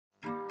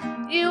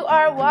You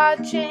are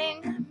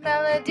watching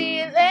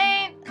Melody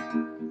Lane.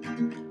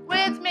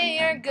 With me,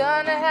 you're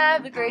gonna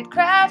have a great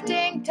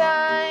crafting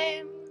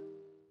time.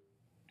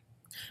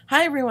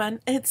 Hi everyone,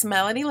 it's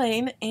Melody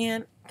Lane,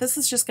 and this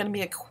is just going to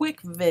be a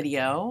quick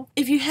video.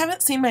 If you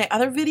haven't seen my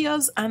other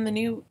videos on the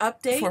new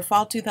update for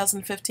fall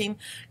 2015,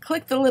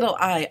 click the little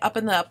eye up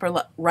in the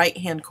upper right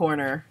hand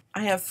corner.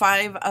 I have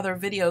 5 other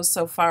videos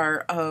so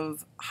far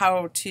of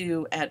how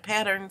to add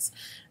patterns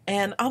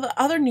and all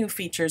the other new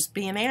features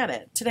being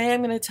added. Today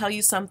I'm going to tell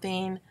you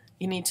something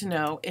you need to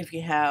know if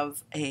you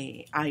have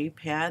an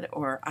iPad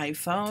or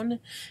iPhone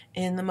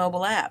in the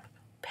mobile app.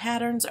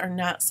 Patterns are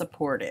not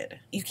supported.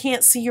 You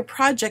can't see your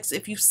projects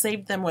if you've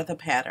saved them with a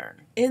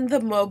pattern. In the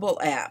mobile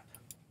app,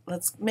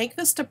 let's make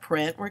this to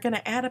print. We're going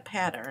to add a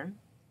pattern.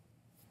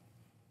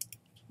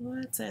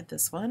 Let's add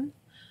this one.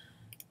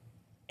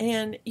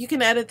 And you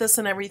can edit this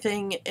and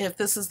everything. If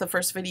this is the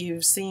first video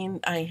you've seen,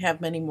 I have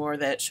many more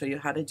that show you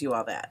how to do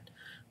all that.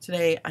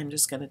 Today I'm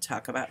just going to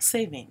talk about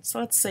saving. So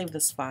let's save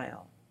this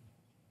file.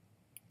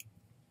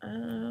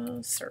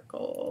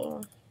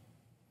 Circle.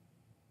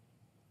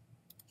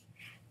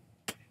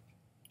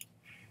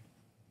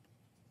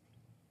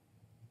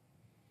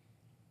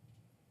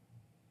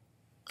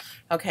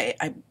 Okay,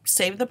 I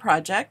saved the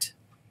project.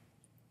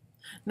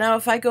 Now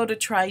if I go to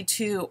try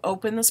to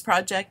open this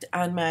project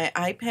on my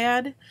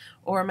iPad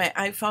or my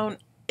iPhone,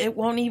 it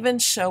won't even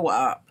show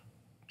up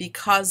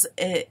because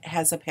it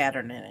has a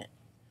pattern in it.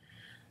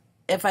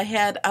 If I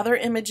had other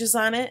images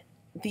on it,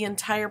 the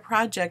entire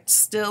project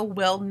still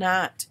will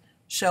not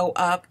show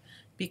up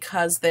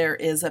because there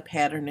is a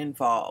pattern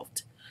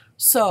involved.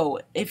 So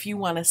if you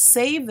want to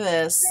save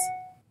this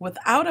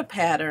without a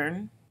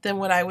pattern, then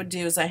what I would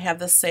do is I have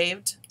this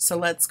saved. So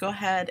let's go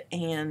ahead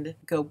and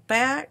go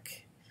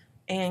back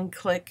and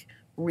click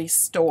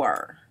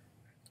restore.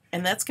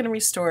 And that's going to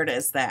restore it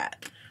as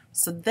that.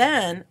 So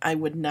then I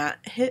would not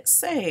hit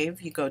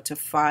save. You go to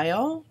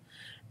file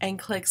and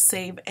click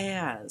save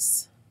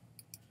as.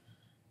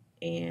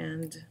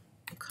 And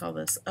we'll call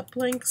this a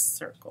blank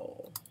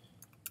circle.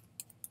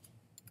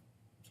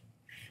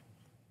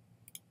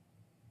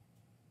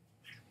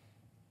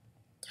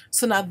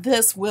 So now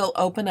this will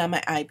open on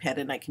my iPad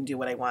and I can do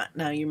what I want.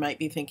 Now you might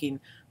be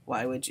thinking,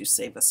 why would you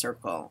save a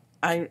circle?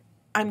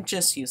 I'm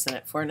just using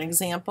it for an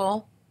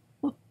example.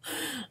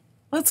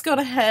 Let's go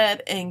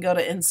ahead and go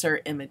to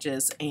insert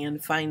images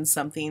and find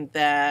something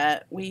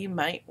that we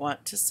might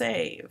want to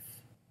save.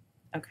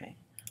 Okay,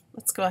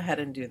 let's go ahead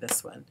and do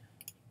this one.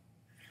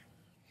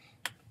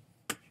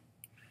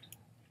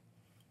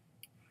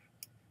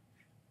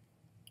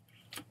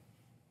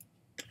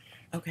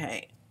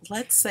 Okay.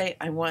 Let's say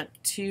I want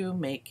to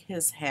make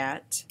his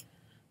hat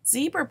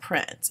zebra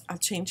print. I'll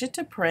change it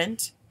to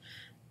print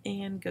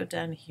and go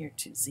down here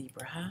to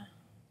zebra.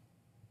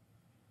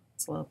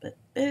 It's a little bit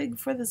big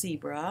for the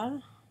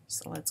zebra,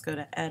 so let's go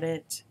to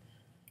edit,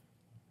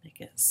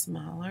 make it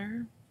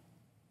smaller.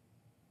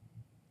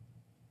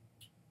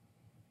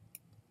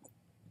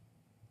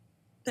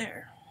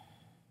 There.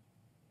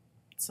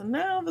 So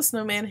now the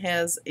snowman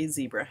has a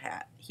zebra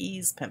hat.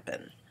 He's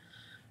pimpin'.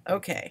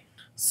 Okay.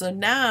 So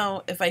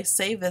now if I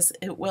save this,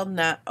 it will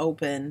not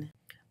open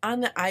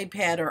on the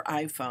iPad or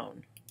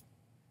iPhone.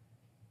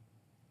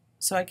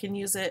 So I can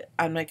use it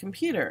on my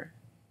computer.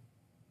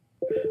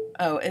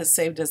 Oh, it's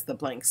saved as the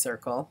blank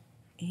circle.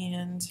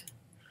 And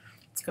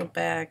let's go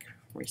back,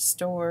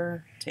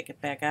 restore, take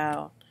it back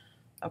out.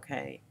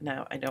 Okay,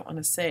 now I don't want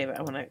to save.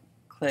 I want to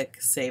click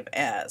save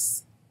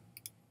as.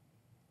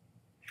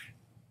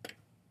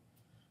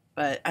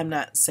 But I'm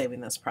not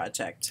saving this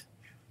project.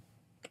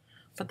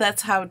 But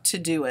that's how to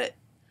do it.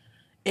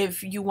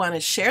 If you want to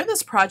share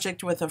this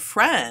project with a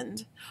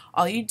friend,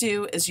 all you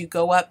do is you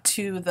go up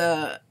to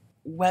the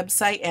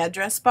website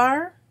address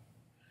bar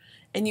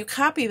and you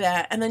copy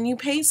that and then you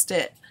paste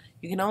it.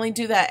 You can only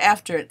do that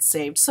after it's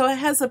saved, so it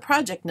has a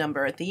project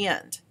number at the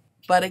end.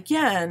 But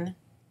again,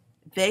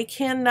 they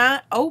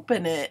cannot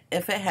open it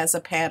if it has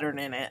a pattern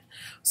in it.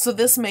 So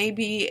this may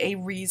be a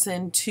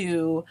reason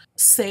to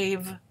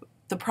save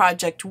the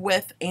project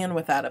with and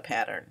without a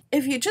pattern.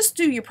 If you just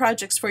do your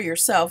projects for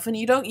yourself and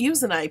you don't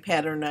use an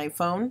iPad or an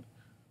iPhone,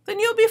 then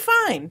you'll be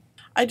fine.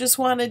 I just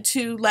wanted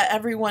to let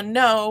everyone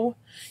know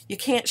you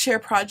can't share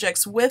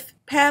projects with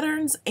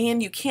patterns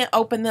and you can't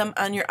open them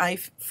on your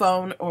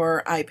iPhone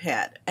or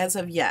iPad as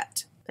of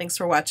yet. Thanks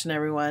for watching,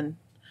 everyone.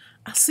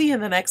 I'll see you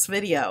in the next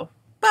video.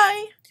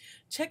 Bye!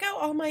 Check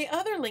out all my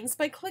other links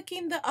by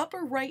clicking the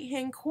upper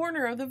right-hand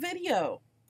corner of the video.